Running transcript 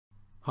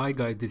Hi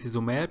guys, this is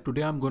Umair.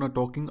 Today I'm gonna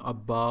talking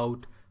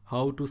about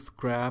how to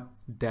scrap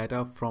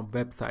data from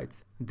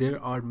websites. There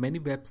are many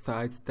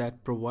websites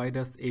that provide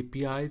us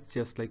APIs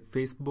just like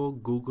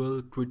Facebook,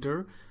 Google,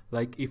 Twitter.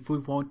 Like if we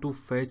want to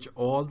fetch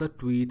all the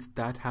tweets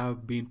that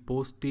have been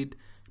posted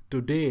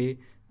today,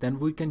 then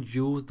we can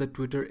use the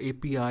Twitter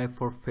API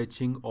for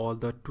fetching all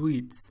the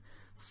tweets.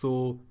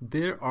 So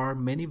there are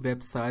many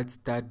websites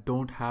that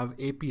don't have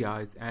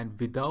APIs, and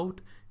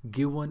without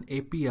given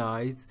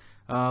APIs,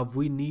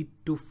 we need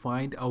to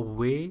find a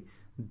way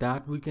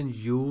that we can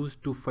use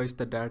to fetch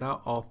the data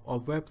of our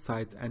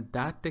websites, and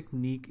that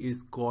technique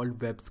is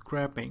called web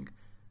scraping.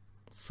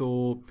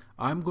 So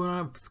I'm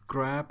gonna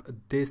scrap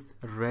this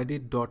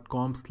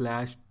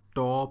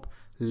reddit.com/top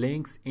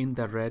links in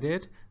the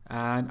Reddit,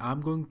 and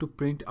I'm going to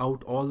print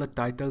out all the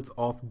titles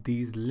of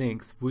these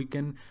links. We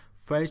can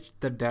fetch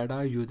the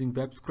data using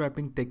web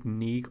scraping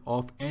technique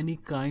of any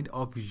kind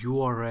of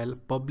URL,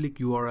 public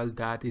URL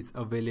that is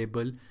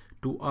available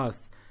to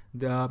us.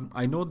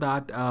 I know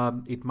that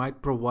it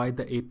might provide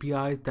the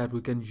APIs that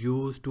we can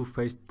use to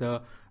fetch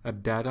the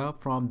data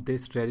from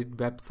this Reddit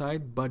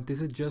website, but this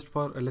is just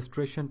for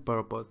illustration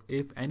purpose.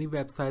 If any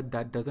website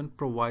that doesn't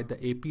provide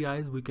the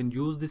APIs, we can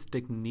use this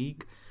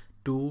technique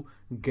to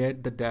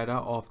get the data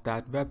of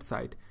that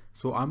website.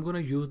 So I'm going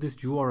to use this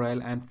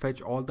URL and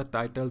fetch all the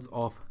titles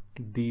of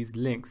these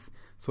links.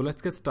 So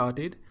let's get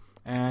started,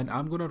 and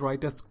I'm going to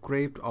write a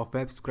script of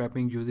web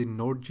scraping using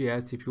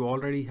Node.js. If you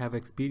already have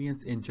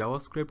experience in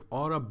JavaScript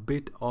or a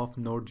bit of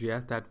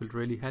Node.js, that will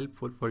really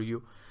helpful for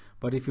you.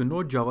 But if you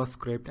know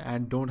JavaScript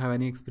and don't have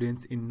any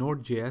experience in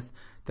Node.js,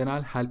 then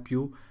I'll help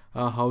you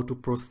how to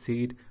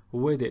proceed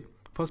with it.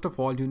 First of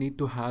all, you need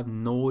to have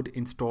Node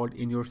installed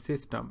in your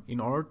system. In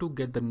order to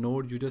get the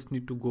Node, you just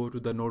need to go to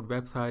the Node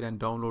website and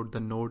download the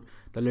Node,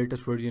 the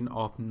latest version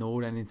of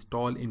Node, and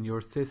install in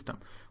your system.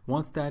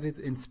 Once that is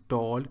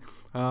installed,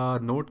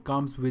 Node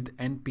comes with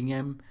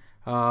npm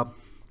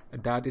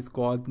that is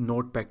called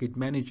Node Package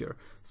Manager.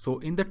 So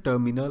in the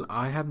terminal,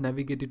 I have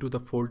navigated to the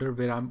folder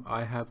where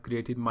I have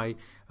created my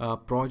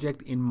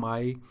project in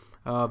my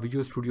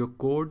Visual Studio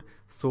Code.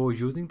 So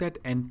using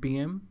that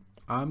npm,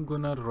 I'm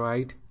gonna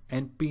write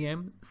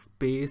npm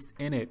space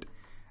init,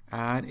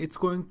 and it's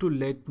going to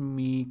let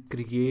me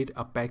create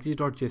a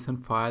package.json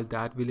file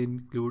that will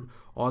include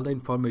all the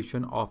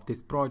information of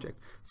this project.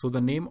 So the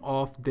name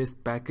of this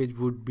package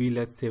would be,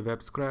 let's say,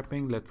 web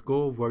scraping. Let's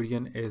go,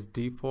 version is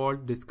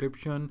default,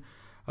 description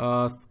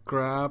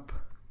scrap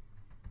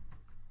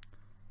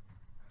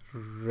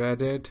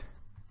Reddit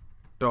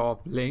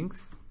top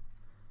links.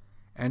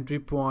 Entry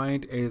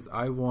point is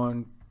I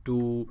want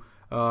to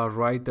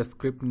write the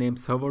script name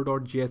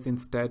server.js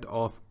instead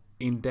of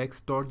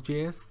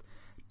index.js.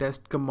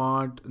 Test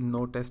command,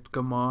 no test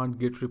command.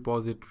 Git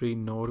repository,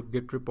 no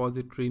git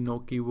repository. No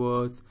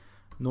keywords,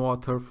 no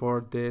author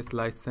for this,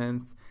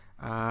 license,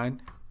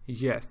 and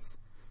yes.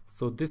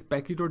 So this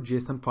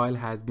package.json file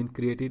has been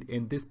created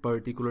in this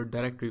particular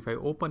directory. If I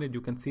open it, you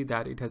can see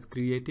that it has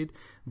created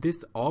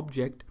this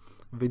object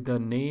with the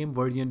name,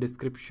 version,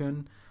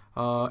 description,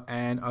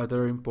 and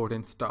other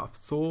important stuff.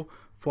 So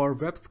for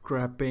web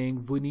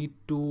scraping, we need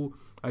to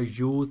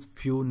use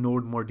few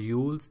node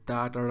modules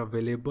that are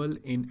available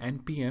in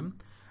npm.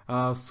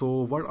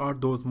 So what are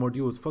those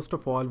modules? First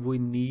of all, we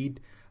need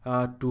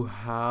to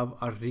have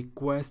a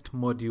request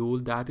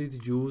module that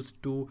is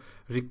used to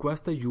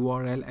request the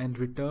URL and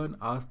return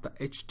us the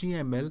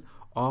HTML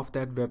of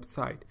that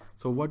website.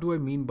 So what do I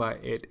mean by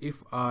it?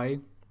 If I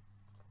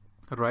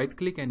right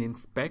click and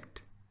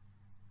inspect,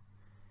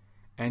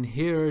 and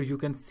here you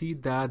can see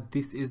that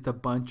this is the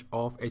bunch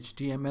of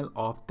HTML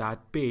of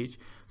that page.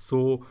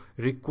 So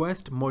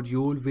request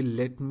module will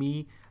let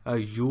me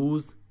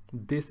use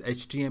this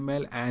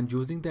HTML, and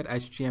using that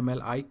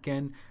HTML I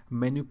can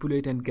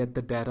manipulate and get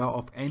the data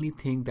of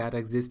anything that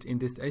exists in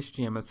this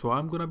HTML. So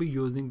I'm gonna be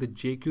using the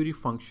jQuery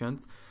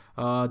functions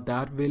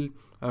that will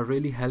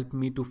really help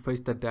me to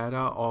fetch the data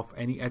of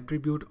any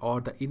attribute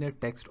or the inner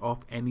text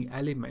of any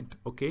element.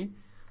 Okay,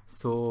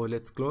 so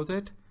let's close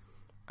it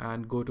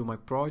and go to my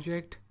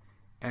project,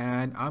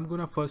 and I'm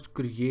gonna first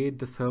create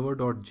the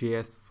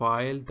server.js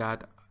file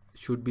that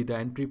should be the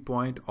entry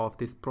point of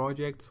this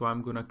project. So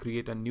I'm gonna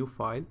create a new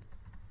file,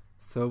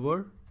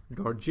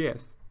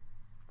 server.js.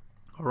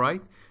 all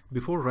right,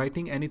 before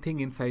writing anything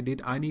inside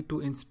it, I need to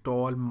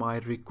install my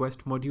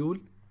request module.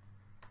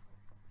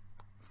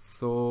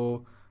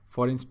 So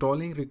for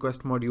installing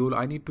request module,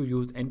 I need to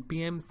use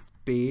npm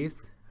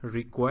space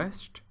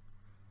request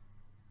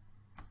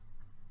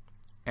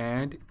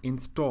and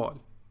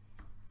install,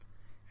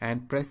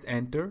 and press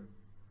enter.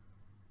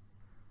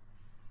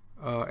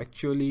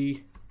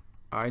 Actually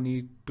I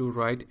need to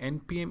write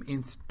npm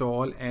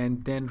install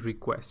and then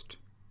request.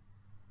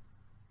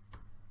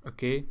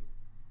 Okay,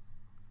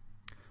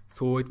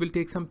 so it will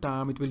take some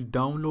time. It will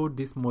download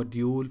this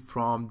module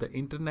from the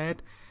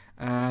internet,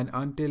 and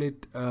until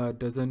it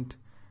doesn't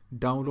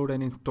download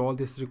and install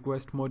this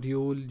request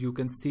module, you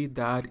can see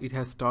that it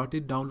has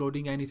started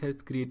downloading and it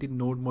has created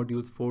node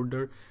modules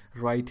folder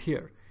right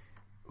here.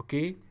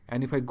 Okay,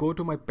 and if I go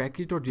to my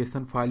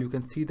package.json file, you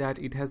can see that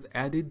it has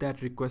added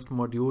that request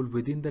module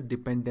within the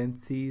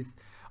dependencies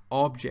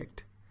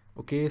object.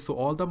 Okay, so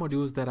all the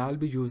modules that I'll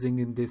be using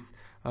in this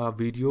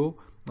video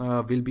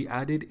will be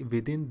added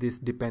within this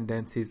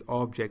dependencies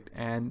object,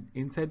 and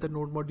inside the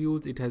node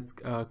modules it has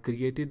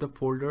created the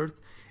folders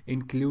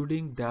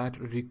including that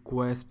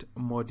request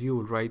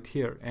module right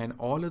here, and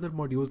all other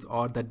modules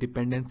are the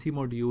dependency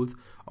modules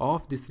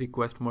of this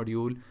request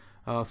module.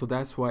 So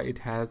that's why it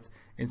has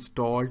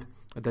installed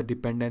the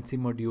dependency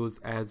modules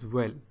as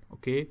well.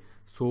 Okay,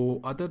 so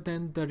other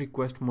than the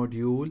request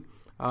module,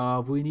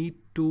 we need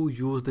to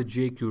use the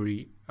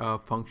jQuery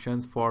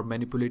functions for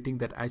manipulating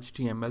that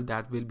HTML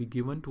that will be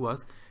given to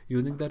us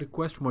using the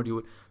request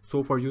module.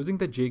 So for using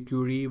the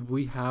jQuery,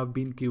 we have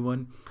been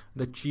given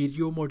the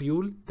Cheerio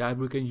module that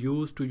we can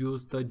use to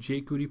use the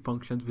jQuery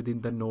functions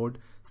within the Node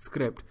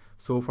script.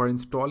 So for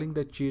installing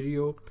the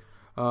Cheerio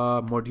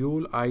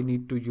module, I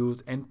need to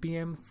use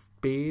npm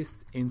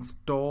space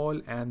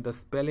install, and the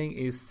spelling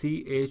is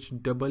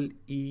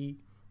CHEERIO,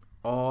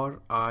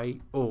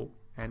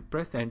 and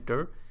press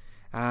enter,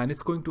 and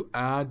it's going to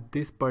add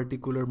this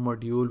particular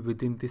module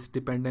within this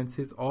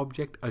dependencies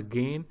object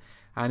again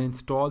and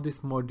install this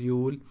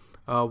module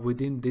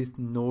within this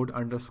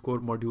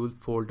node_module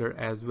folder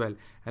as well.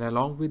 And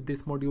along with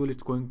this module,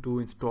 it's going to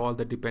install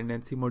the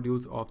dependency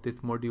modules of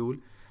this module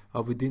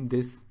within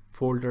this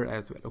folder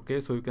as well.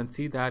 Okay, so you can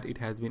see that it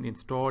has been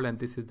installed, and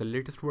this is the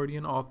latest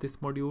version of this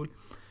module,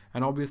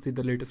 and obviously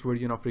the latest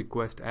version of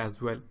request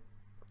as well.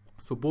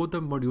 So both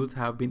the modules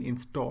have been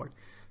installed.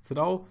 So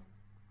now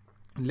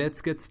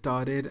let's get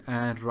started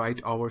and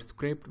write our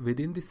script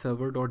within the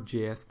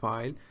server.js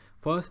file.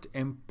 First,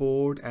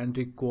 import and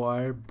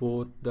require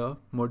both the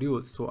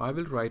modules. So I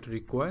will write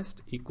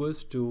request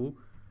equals to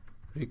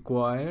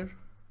require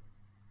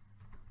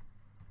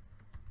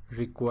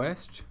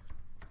request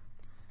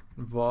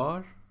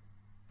var,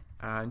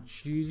 and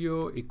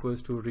Cheerio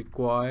equals to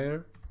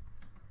require,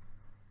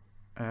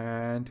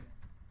 and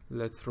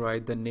let's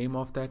write the name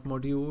of that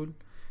module.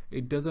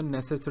 It doesn't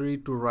necessary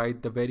to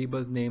write the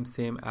variables name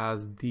same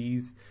as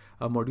these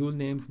module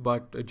names,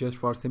 but just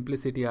for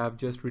simplicity I have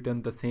just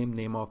written the same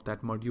name of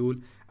that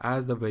module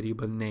as the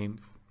variable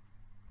names.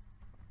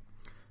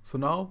 So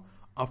now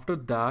after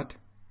that,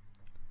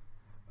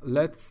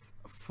 let's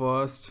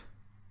first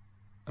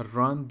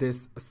run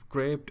this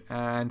script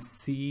and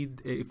see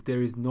if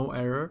there is no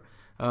error,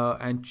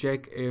 and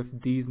check if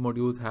these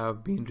modules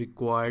have been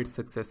required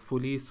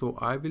successfully. So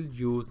I will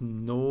use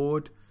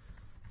node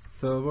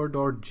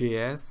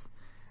server.js,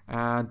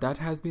 and that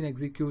has been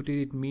executed.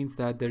 It means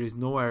that there is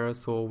no error,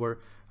 so our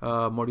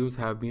modules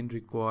have been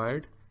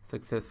required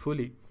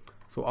successfully.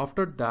 So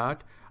after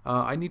that,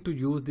 I need to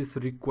use this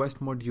request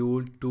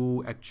module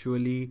to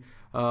actually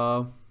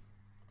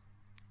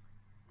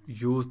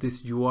use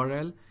this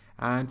URL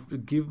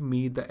and give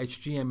me the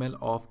HTML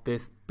of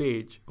this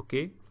page.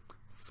 Okay,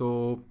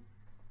 so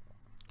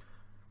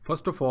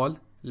first of all,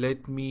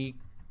 let me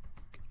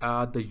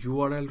add the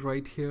URL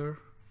right here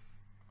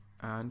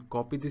and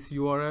copy this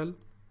URL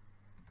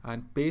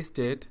and paste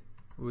it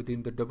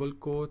within the double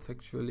quotes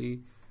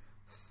actually.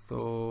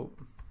 So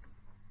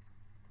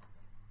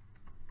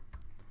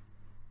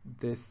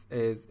this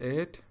is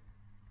it,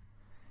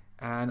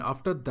 and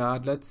after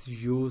that let's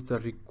use the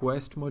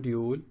request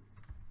module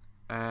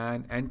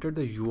and enter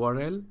the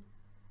URL,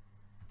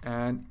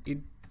 and it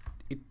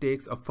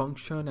takes a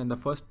function, and the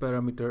first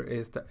parameter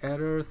is the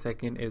error,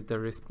 second is the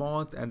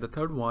response, and the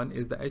third one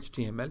is the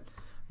HTML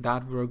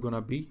that we're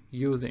gonna be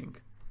using.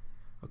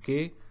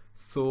 Okay,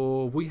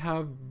 so we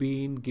have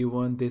been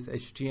given this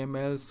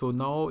HTML. So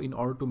now in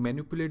order to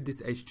manipulate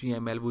this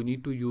HTML, we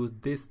need to use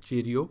this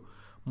Cheerio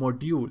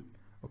module.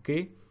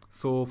 Okay,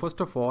 so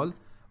first of all,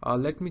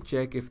 let me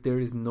check if there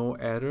is no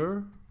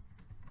error.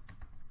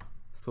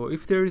 So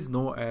if there is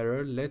no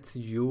error, let's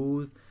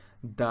use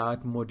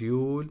that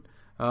module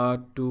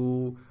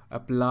to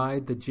apply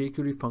the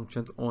jQuery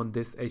functions on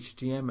this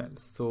HTML.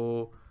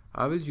 So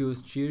I will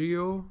use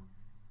Cheerio.load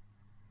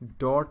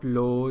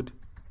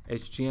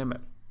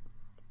HTML.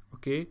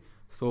 Okay,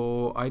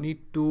 so I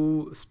need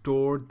to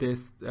store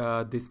this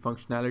this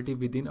functionality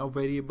within a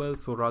variable.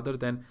 So rather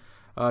than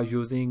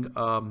using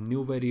a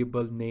new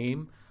variable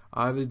name,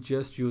 I will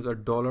just use a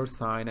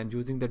 $sign, and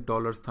using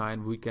the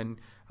 $sign we can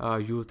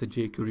use the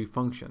jQuery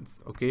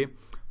functions. Okay,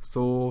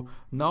 so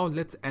now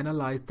let's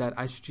analyze that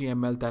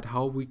HTML, that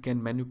how we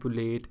can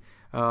manipulate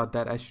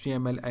that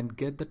HTML and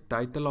get the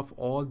title of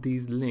all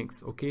these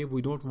links. Okay,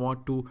 we don't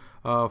want to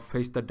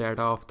fetch the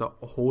data of the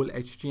whole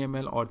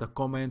HTML or the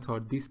comments or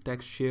this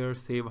text, share,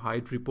 save,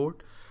 hide,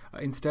 report.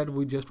 Instead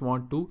we just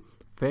want to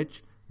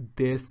fetch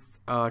this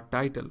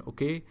title.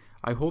 Okay,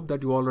 I hope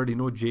that you already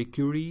know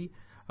jQuery,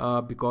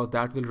 because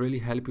that will really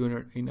help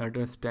you in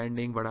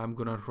understanding what I'm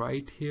gonna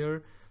write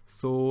here.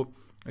 So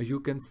you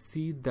can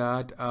see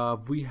that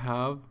we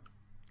have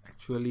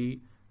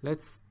actually,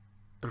 let's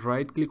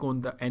right click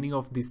on any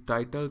of these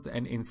titles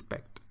and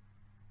inspect.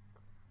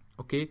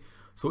 Okay,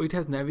 so it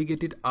has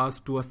navigated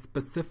us to a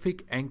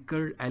specific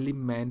anchor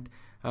element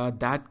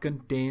that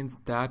contains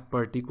that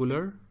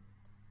particular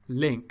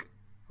link.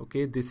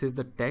 Okay, this is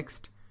the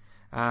text.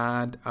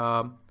 And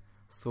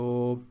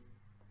so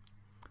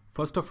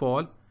first of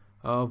all,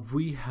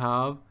 we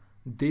have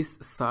this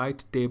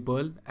site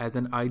table as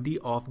an ID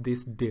of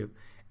this div,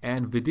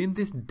 and within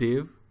this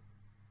div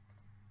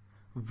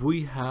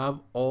we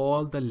have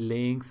all the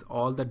links,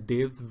 all the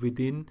divs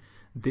within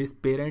this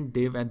parent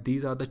div, and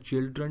these are the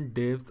children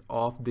divs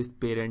of this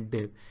parent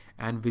div.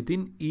 And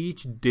within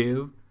each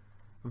div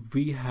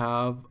we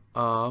have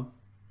a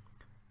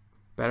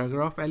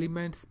paragraph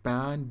element,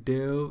 span,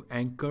 div,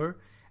 anchor,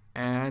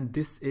 and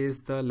this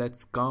is the,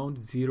 let's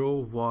count, 0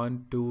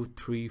 1 2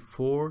 3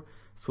 4.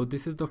 So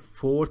this is the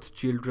fourth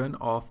children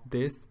of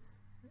this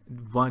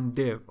one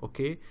div.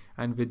 Okay,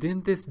 and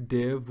within this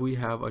div we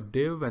have a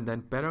div, and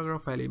then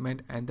paragraph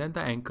element, and then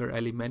the anchor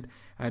element,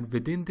 and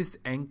within this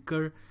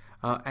anchor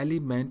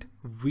element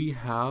we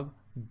have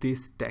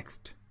this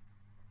text.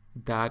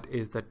 That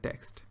is the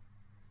text.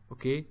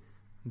 Okay,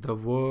 the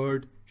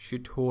word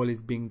shithole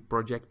is being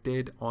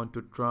projected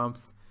onto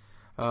Trump's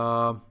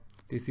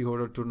TC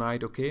holder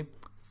tonight. Okay,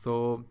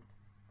 so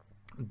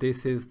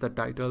this is the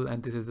title,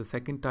 and this is the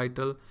second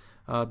title.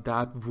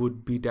 That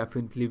would be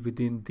definitely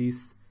within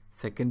this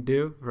second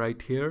div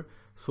right here.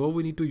 So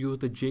we need to use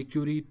the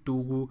jQuery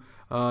to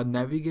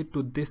navigate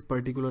to this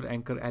particular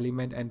anchor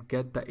element and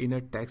get the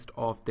inner text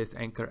of this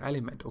anchor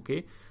element.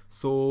 Okay,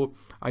 so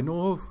I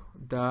know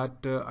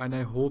that and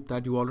I hope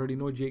that you already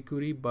know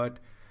jQuery, but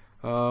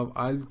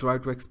I'll try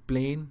to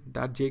explain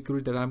that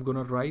jQuery that I'm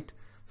gonna write.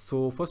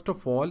 So first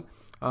of all,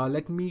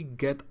 let me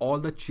get all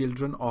the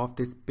children of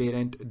this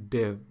parent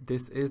div.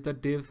 This is the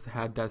div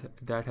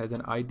that has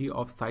an ID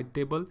of site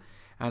table,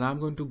 and I'm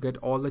going to get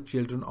all the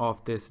children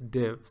of this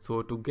div.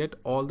 So to get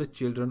all the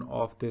children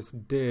of this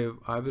div,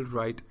 I will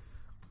write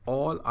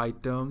all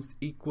items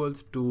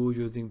equals to,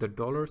 using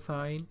the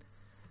 $sign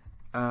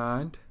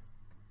and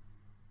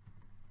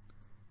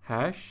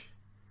hash,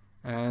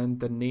 and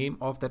the name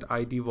of that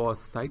ID was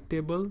site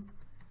table,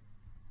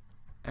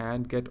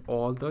 and get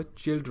all the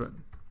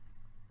children.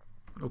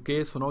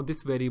 Okay, so now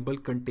this variable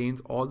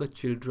contains all the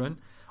children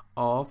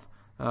of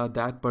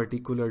that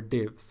particular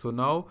div. So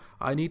now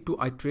I need to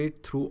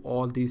iterate through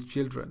all these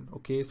children.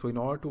 Okay, so in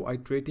order to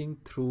iterating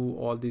through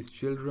all these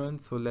children,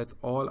 so let's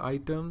all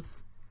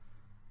items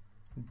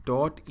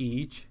dot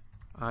each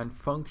and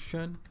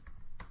function,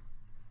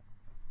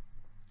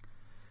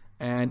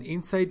 and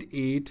inside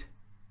it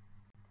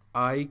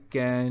I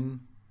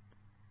can,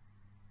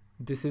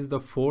 this is the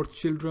fourth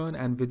children,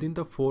 and within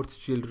the fourth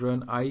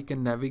children I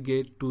can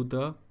navigate to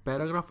the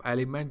paragraph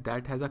element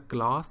that has a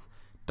class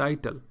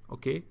title.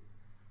 Okay,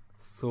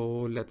 so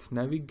let's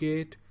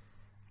navigate,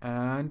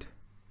 and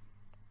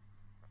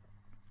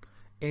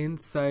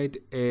inside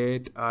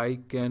it I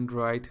can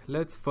write,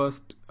 let's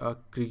first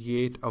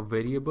create a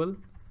variable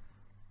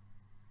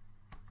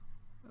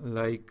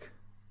like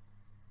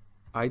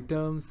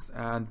items,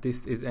 and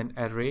this is an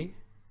array.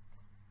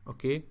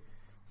 Okay,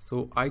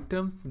 so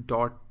items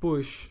dot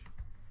push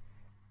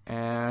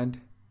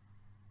and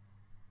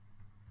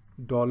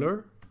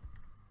dollar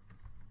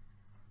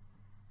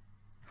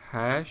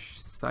hash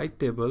site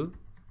table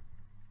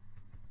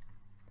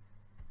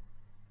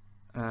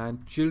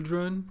and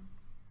children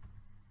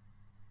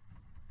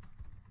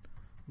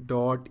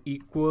dot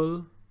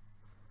equal.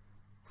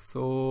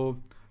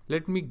 So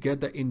let me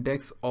get the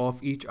index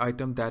of each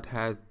item that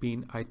has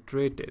been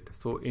iterated.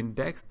 So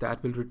index,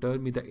 that will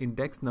return me the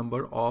index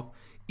number of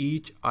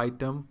each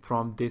item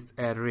from this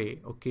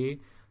array. Okay,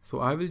 so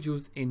I will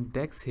use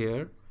index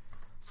here.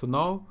 So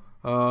now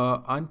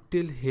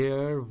until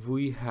here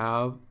we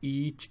have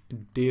each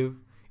div,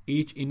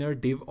 each inner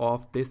div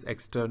of this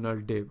external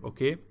div.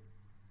 Okay,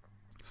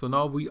 so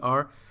now we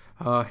are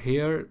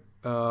here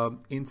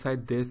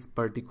inside this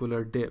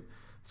particular div.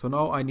 So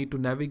now I need to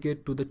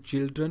navigate to the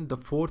children, the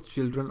fourth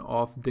children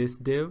of this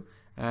div,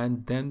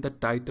 and then the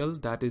title,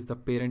 that is the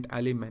parent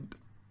element.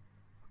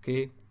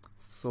 Okay,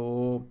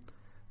 so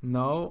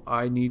now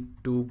I need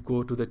to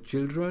go to the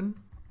children,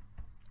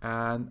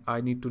 and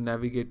I need to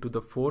navigate to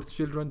the fourth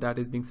children, that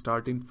is being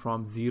starting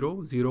from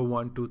 0 0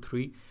 1 2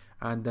 3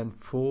 and then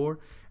 4,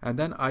 and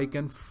then I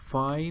can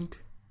find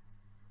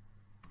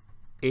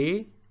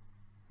a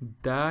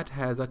that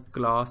has a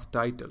class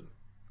title.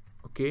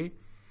 Okay,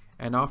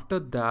 and after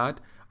that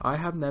I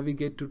have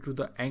navigated to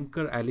the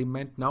anchor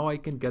element. Now I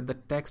can get the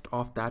text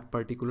of that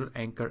particular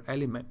anchor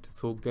element.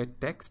 So get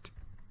text.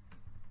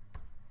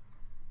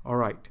 All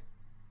right,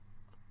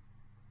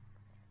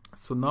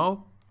 so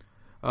now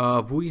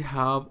we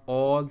have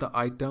all the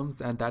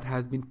items, and that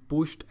has been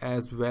pushed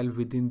as well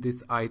within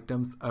this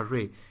items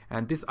array,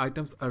 and this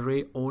items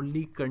array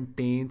only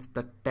contains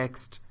the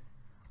text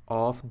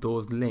of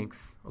those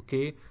links.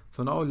 Okay,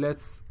 so now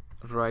let's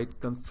write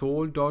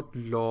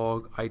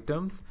console.log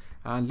items,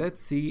 and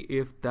let's see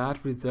if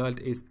that result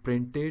is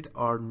printed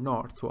or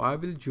not. So I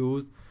will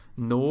use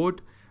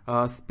node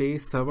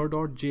space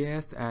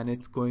server.js, and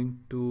it's going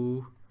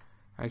to,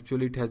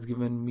 actually it has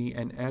given me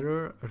an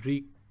error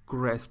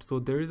request. So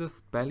there is a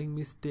spelling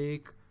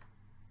mistake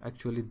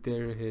Actually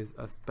there is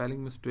a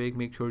spelling mistake.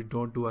 Make sure you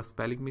don't do a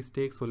spelling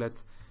mistake. So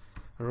let's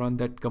run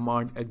that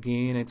command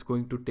again. It's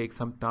going to take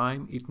some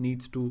time. It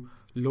needs to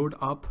load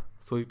up.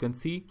 So you can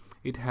see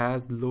it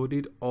has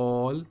loaded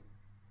all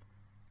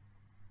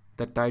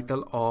the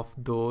title of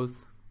those.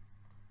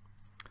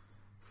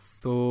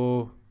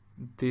 So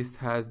this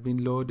has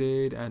been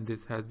loaded and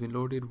this has been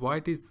loaded. Why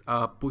it is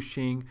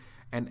pushing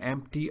an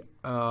empty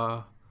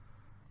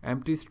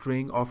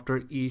string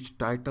after each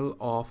title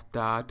of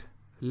that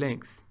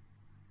links?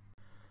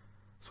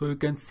 So you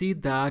can see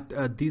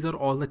that these are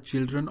all the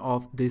children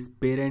of this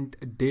parent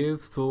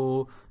div.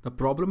 So the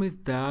problem is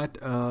that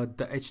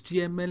the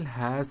HTML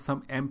has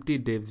some empty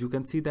divs. You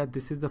can see that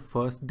this is the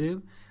first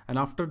div, and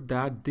after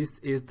that this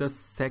is the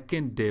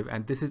second div,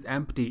 and this is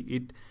empty.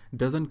 It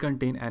doesn't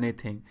contain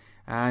anything.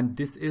 And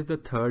this is the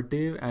third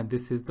div, and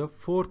this is the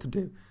fourth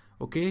div.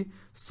 Okay,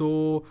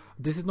 so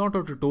this is not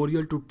a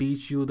tutorial to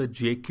teach you the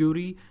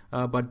jQuery,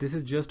 but this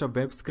is just a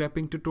web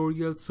scraping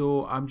tutorial.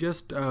 So I'm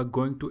just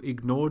going to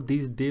ignore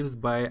these divs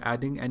by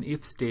adding an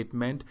if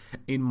statement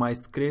in my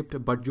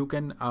script, but you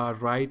can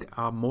write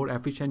a more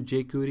efficient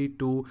jQuery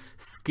to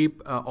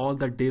skip all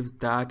the divs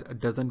that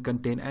doesn't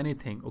contain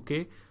anything.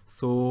 Okay,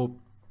 so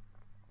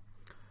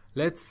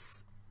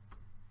let's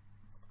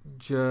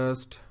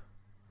just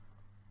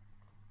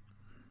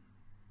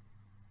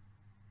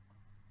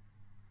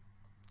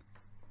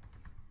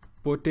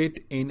put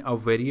it in a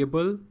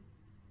variable,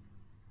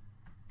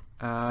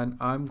 and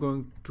I'm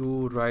going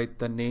to write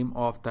the name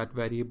of that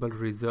variable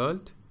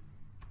result,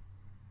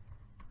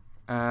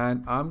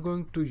 and I'm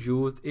going to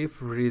use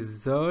if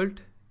result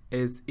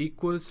is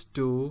equals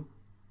to,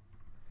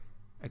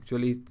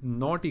 actually it's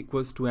not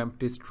equals to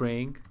empty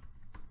string,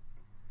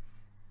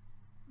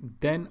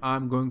 then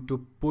I'm going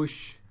to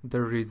push the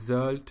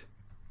result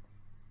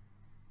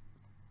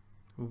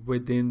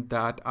within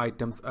that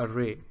items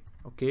array.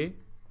 Okay,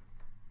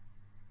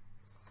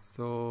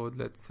 so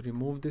let's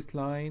remove this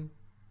line,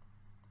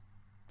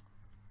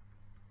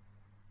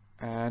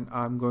 and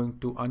I'm going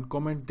to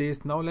uncomment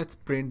this. Now let's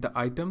print the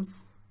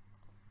items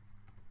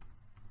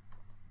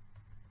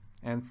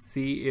and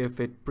see if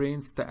it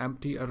prints the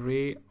empty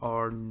array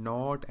or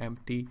not,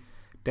 empty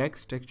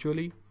text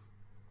actually.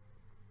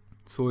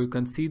 So you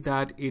can see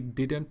that it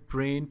didn't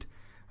print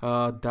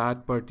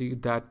that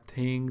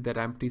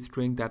empty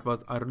string that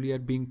was earlier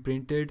being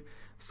printed.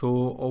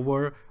 So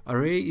our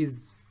array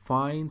is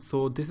fine.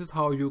 So this is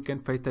how you can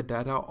fetch the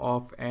data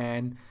of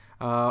a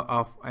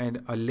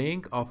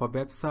link of a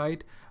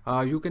website.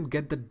 You can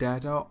get the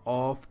data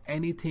of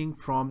anything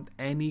from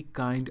any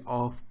kind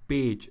of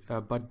page,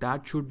 but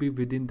that should be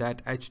within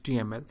that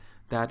HTML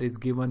that is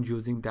given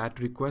using that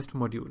request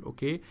module.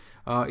 Okay,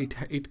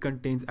 it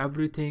contains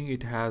everything.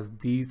 It has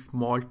these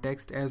small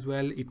text as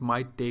well. It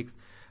might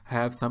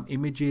have some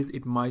images,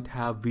 it might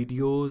have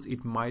videos,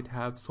 it might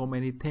have so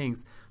many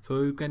things.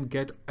 So you can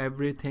get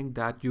everything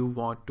that you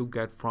want to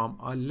get from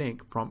a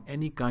link from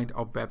any kind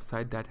of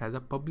website that has a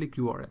public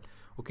URL.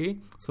 Okay,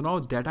 so now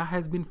data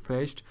has been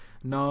fetched.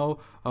 Now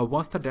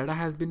once the data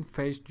has been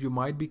fetched, you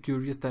might be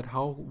curious that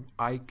how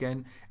I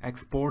can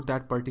export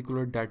that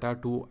particular data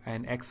to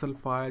an Excel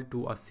file,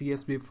 to a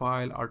CSV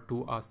file, or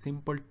to a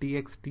simple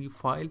TXT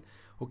file.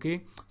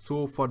 Okay,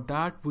 so for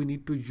that we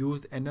need to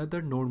use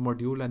another node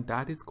module, and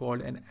that is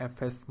called an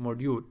FS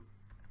module.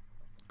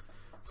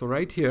 So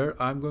right here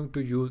I'm going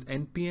to use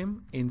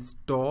npm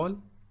install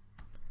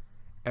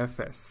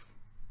fs.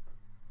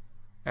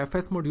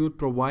 FS module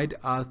provide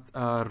us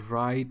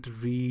write,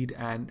 read,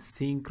 and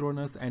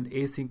synchronous and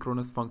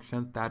asynchronous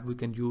functions that we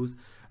can use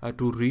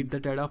to read the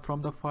data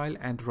from the file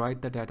and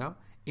write the data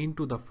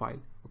into the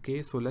file.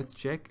 Okay, so let's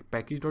check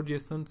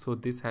package.json. So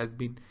this has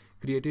been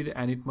created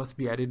and it must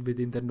be added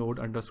within the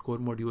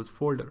node_modules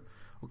folder.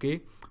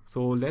 Okay,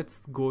 so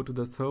let's go to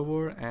the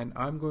server, and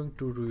I'm going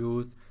to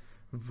use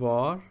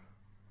var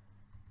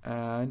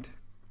and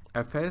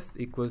fs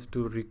equals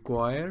to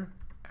require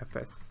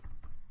fs.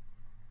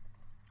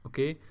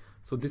 Okay,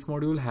 so this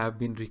module have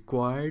been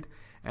required,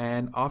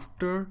 and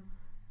after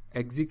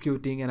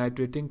executing and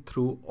iterating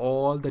through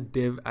all the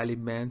div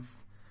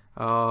elements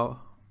of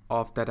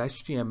that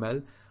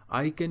HTML,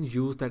 I can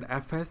use that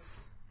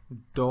fs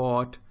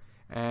dot,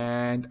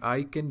 and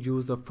I can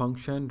use a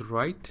function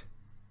write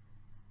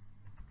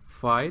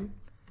file,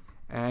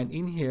 and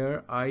in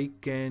here I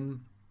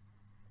can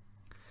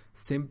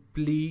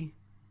simply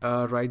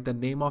write the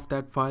name of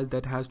that file.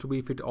 That has to be,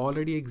 if it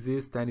already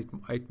exists, then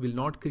it will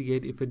not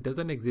create. If it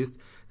doesn't exist,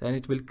 then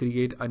it will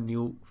create a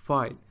new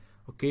file.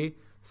 Okay,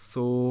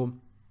 so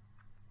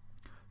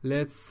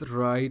let's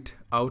write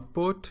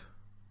output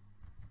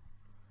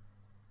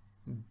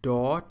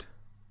dot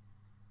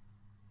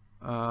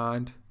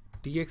and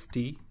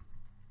txt,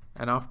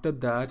 and after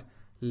that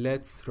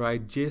let's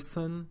write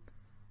json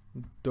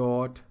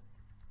dot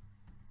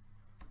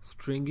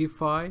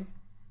stringify,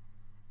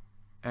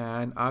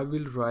 and I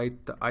will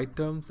write the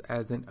items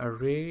as an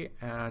array,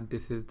 and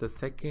this is the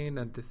second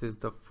and this is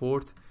the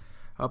fourth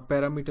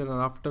parameter,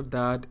 and after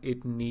that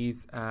it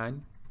needs a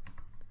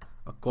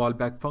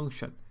callback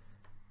function.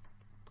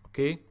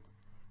 Okay,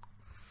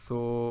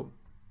 so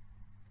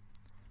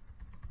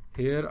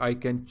Here I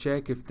can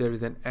check if there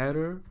is an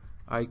error.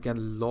 I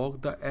can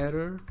log the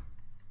error,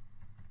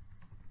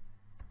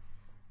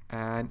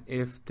 and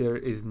if there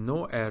is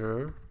no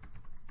error,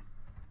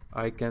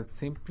 I can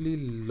simply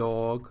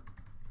log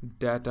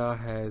data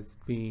has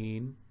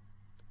been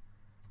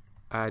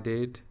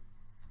added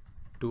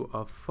to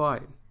a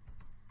file.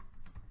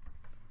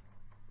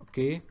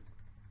 Okay,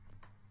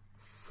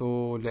 so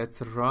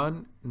let's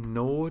run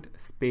node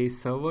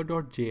space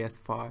server.js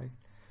file.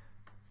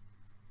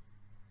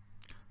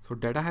 So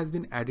data has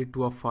been added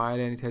to a file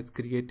and it has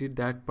created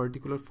that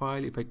particular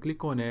file. If I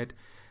click on it,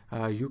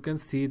 you can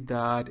see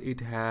that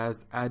it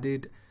has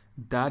added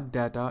that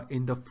data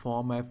in the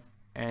form of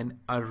an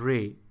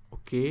array.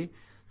 Okay,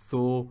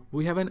 so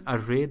we have an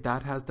array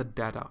that has the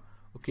data.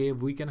 Okay,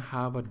 we can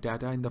have a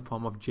data in the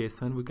form of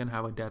JSON, we can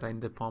have a data in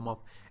the form of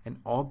an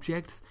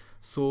objects.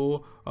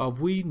 So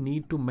we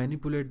need to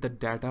manipulate the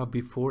data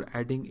before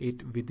adding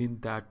it within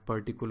that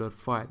particular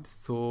file.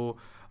 So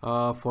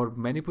for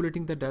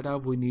manipulating the data,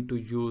 we need to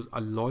use a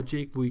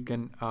logic. We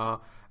can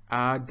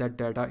add that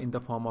data in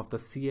the form of the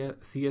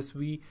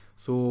CSV.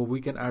 So we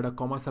can add a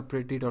comma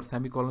separated or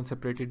semicolon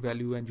separated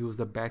value and use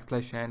the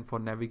 \n for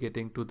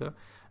navigating to the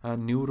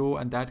new row,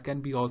 and that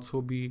can be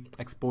also be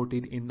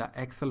exported in the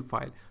Excel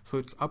file. So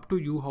it's up to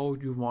you how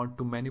you want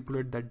to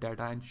manipulate that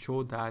data and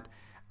show that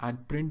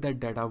and print that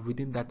data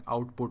within that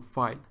output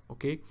file.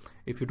 Okay,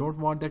 if you don't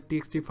want that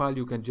txt file,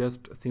 you can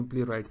just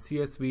simply write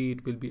CSV.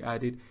 It will be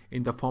added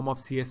in the form of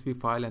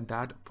CSV file, and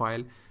that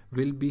file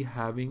will be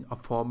having a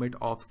format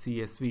of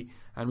CSV,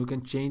 and we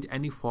can change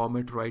any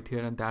format right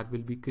here, and that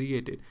will be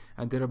created.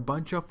 And there are a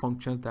bunch of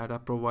functions that are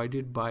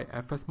provided by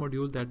FS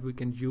module that we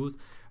can use,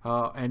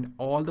 and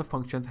all the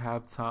functions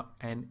have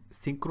an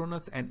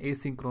synchronous and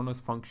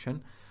asynchronous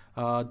function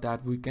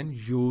that we can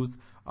use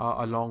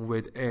along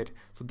with it.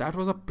 So that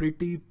was a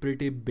pretty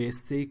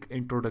basic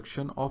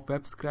introduction of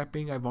web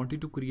scraping. I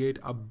wanted to create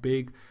a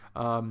big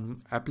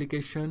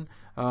application,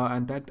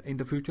 and that in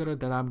the future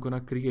that I'm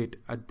gonna create.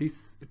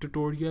 This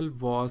tutorial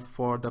was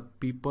for the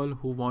people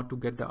who want to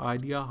get the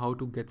idea how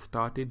to get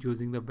started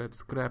using the web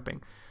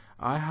scraping.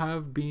 I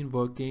have been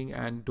working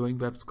and doing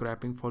web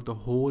scraping for the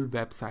whole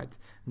websites,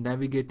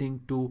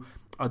 navigating to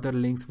other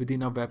links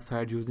within a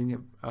website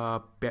using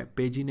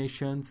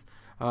paginations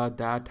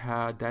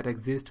that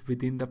exist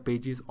within the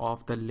pages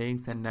of the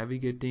links, and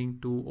navigating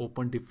to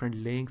open different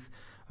links,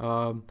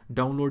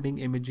 downloading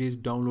images,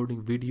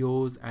 downloading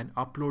videos, and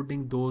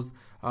uploading those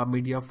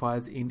media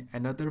files in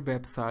another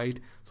website.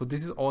 So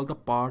this is all the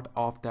part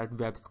of that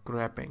web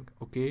scraping.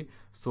 Okay,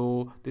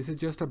 so this is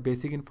just a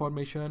basic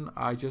information.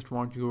 I just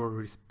want your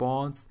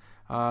response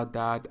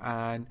that,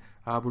 and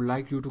I would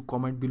like you to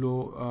comment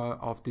below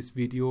of this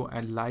video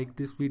and like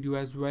this video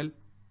as well.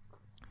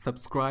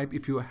 Subscribe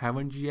if you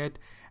haven't yet,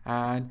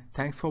 and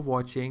thanks for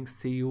watching.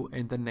 See you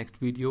in the next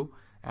video,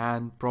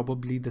 and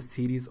probably the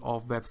series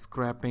of web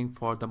scraping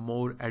for the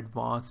more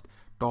advanced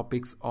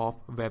topics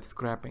of web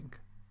scraping.